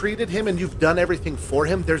you've treated him and you've done everything for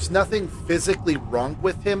him. There's nothing physically wrong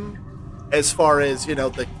with him, as far as you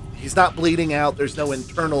know. He's not bleeding out. There's no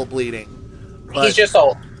internal bleeding. But, He's just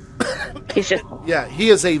old. He's just yeah. He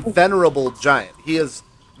is a venerable giant. He is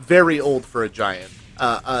very old for a giant.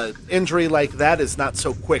 Injury like that is not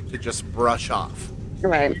so quick to just brush off.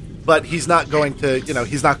 right. But he's not going to, you know,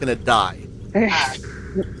 he's not going to die.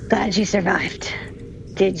 Glad you survived.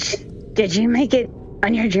 Did you make it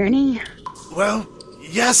on your journey? Well,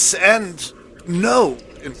 yes and no.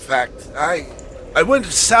 In fact, I went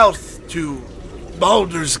south to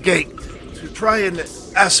Baldur's Gate to try and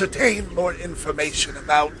ascertain more information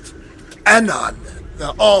about Anon,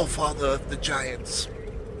 the All-Father of the Giants.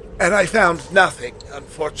 And I found nothing,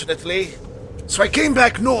 unfortunately. So I came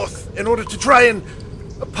back north in order to try and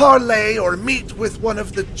parlay or meet with one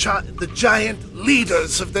of the giant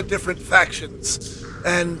leaders of the different factions.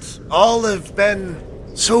 And all have been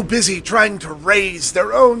so busy trying to raise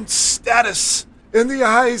their own status in the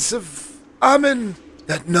eyes of Amen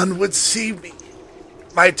that none would see me.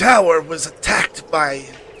 My tower was attacked by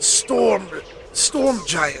storm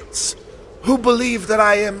giants who believe that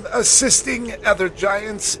I am assisting other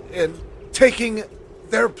giants in taking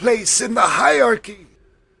their place in the hierarchy.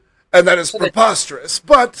 And that is preposterous,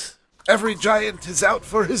 but every giant is out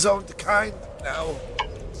for his own kind now.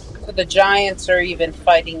 So the giants are even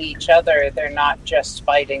fighting each other. They're not just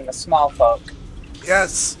fighting the small folk.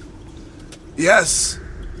 Yes. Yes.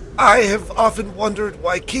 I have often wondered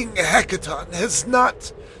why King Hecaton has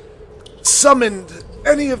not summoned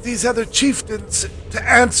any of these other chieftains to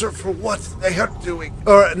answer for what they are doing.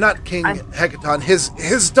 Or not King Hecaton.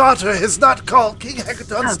 His daughter has not called. King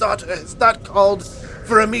Hecaton's daughter has not called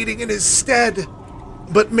for a meeting in his stead.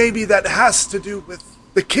 But maybe that has to do with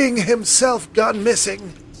the king himself gone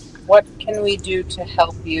missing. What can we do to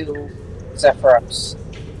help you, Zephyros?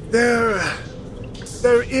 There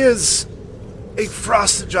is a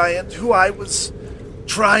frost giant who I was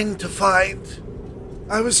trying to find.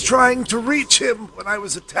 I was trying to reach him when I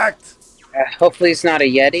was attacked. Hopefully it's not a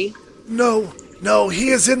Yeti. No, he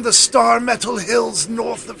is in the Star Metal Hills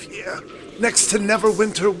north of here, next to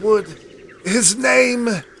Neverwinter Wood. His name,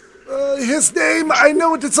 I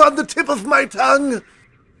know it, it's on the tip of my tongue.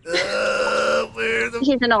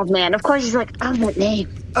 He's an old man. Of course he's like, oh, that name.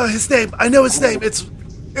 His name, I know his name. It's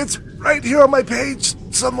right here on my page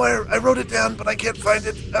somewhere. I wrote it down, but I can't find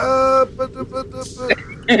it.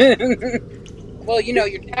 Well,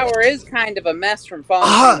 your tower is kind of a mess from falling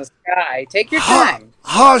from the sky. Take your time.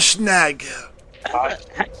 Harshnag. What?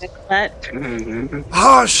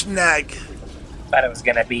 Harshnag. Thought it was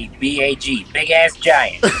gonna be BAG, big ass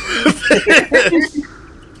giant.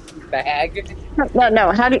 Bag.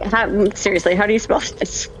 No. Seriously, how do you spell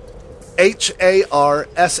this? Harshnag.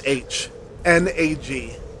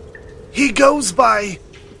 He goes by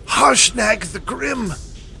Harshnag the Grim.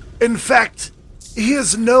 In fact, he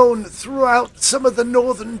is known throughout some of the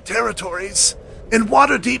northern territories. In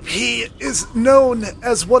Waterdeep, he is known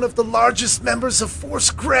as one of the largest members of Force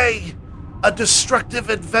Grey, a destructive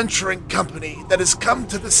adventuring company that has come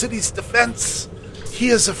to the city's defense. He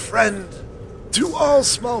is a friend to all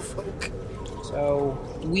small folk. So,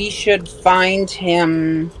 we should find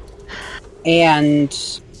him and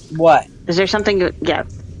what? Is there something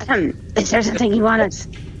is there something you want us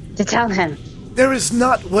to tell him? There is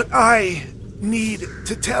not what I need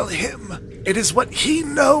to tell him. It is what he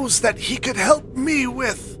knows that he could help me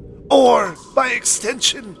with. Or, by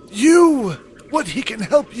extension, you. What he can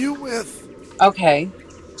help you with. Okay.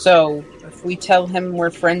 So, if we tell him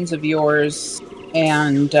we're friends of yours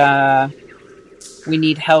and we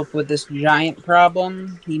need help with this giant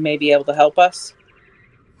problem, he may be able to help us?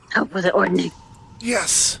 Help with it, Ordney.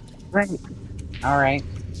 Yes. Right. Alright.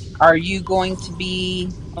 Are you going to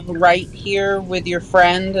be right here with your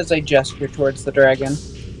friend as I gesture towards the dragon?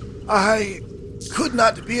 I could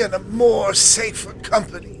not be in a more safer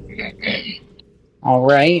company.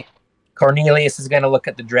 Alright. Cornelius is gonna look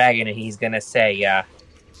at the dragon and he's gonna say,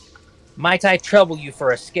 might I trouble you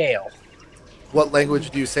for a scale? What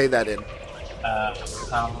language do you say that in?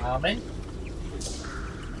 Common?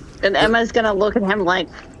 And Emma's gonna look at him like,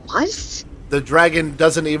 what? The dragon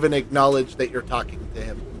doesn't even acknowledge that you're talking to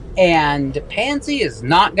him. And Pansy is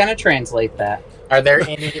not going to translate that. Are there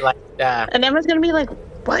any, And Emma's gonna be like,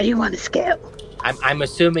 why do you want to scale? I'm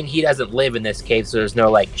assuming he doesn't live in this cave, so there's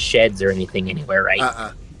no, sheds or anything anywhere, right?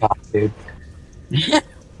 Oh, dude.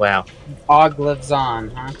 Wow. Og lives on,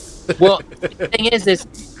 huh? Well, the thing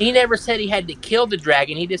is, he never said he had to kill the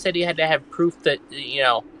dragon. He just said he had to have proof that,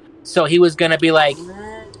 So he was going to be like,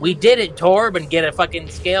 we did it, Torb, and get a fucking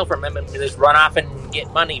scale from him and just run off and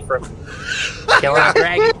get money from killing a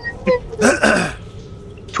dragon.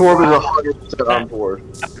 Torb is 100% on board.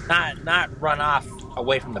 Not run off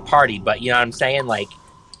away from the party, but you know what I'm saying?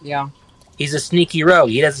 Yeah. He's a sneaky rogue.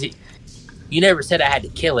 You never said I had to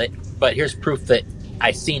kill it, but here's proof that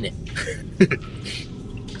I seen it.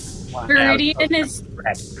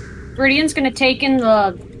 Viridian's gonna take in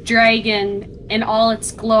the dragon in all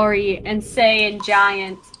its glory and say in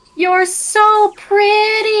giant, "You're so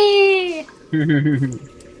pretty!"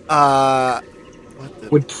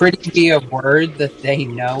 Would pretty be a word that they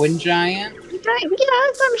know in giant?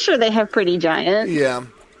 Yes, I'm sure they have pretty giant. Yeah.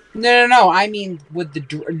 No. I mean, would the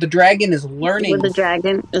dragon is learning? With the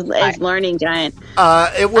dragon is learning giant.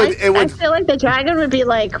 It would. I feel like the dragon would be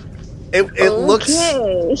like,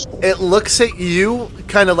 It looks at you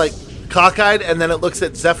kind of like cockeyed, and then it looks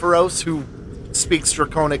at Zephyros, who speaks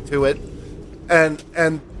Draconic to it, and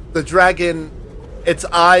the dragon, its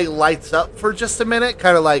eye lights up for just a minute,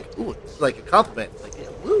 kind of like, ooh, like a compliment, like, yeah,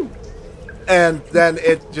 woo, and then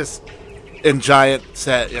it just in giant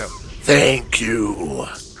said, Thank you.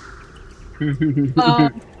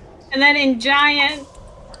 And then in giant,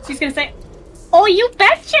 she's gonna say, "Oh, you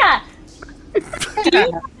betcha."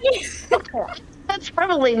 That's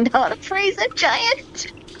probably not a phrase in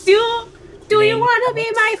giant. Do you want to be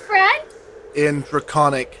my friend? In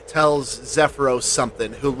Draconic, tells Zephyros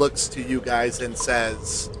something, who looks to you guys and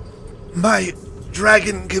says, My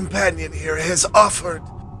dragon companion here has offered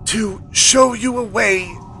to show you a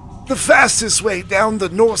way, the fastest way down the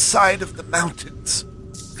north side of the mountains.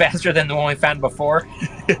 Faster than the one we found before.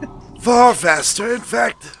 Far faster, in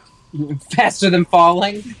fact. Faster than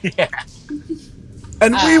falling. Yeah.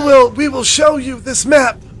 And we will show you this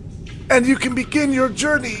map, and you can begin your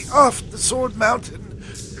journey off the Sword Mountain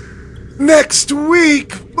next week.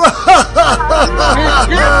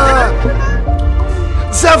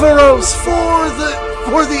 Zephyros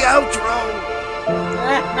for the outro.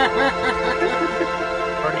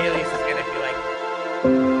 Cornelius is gonna be like,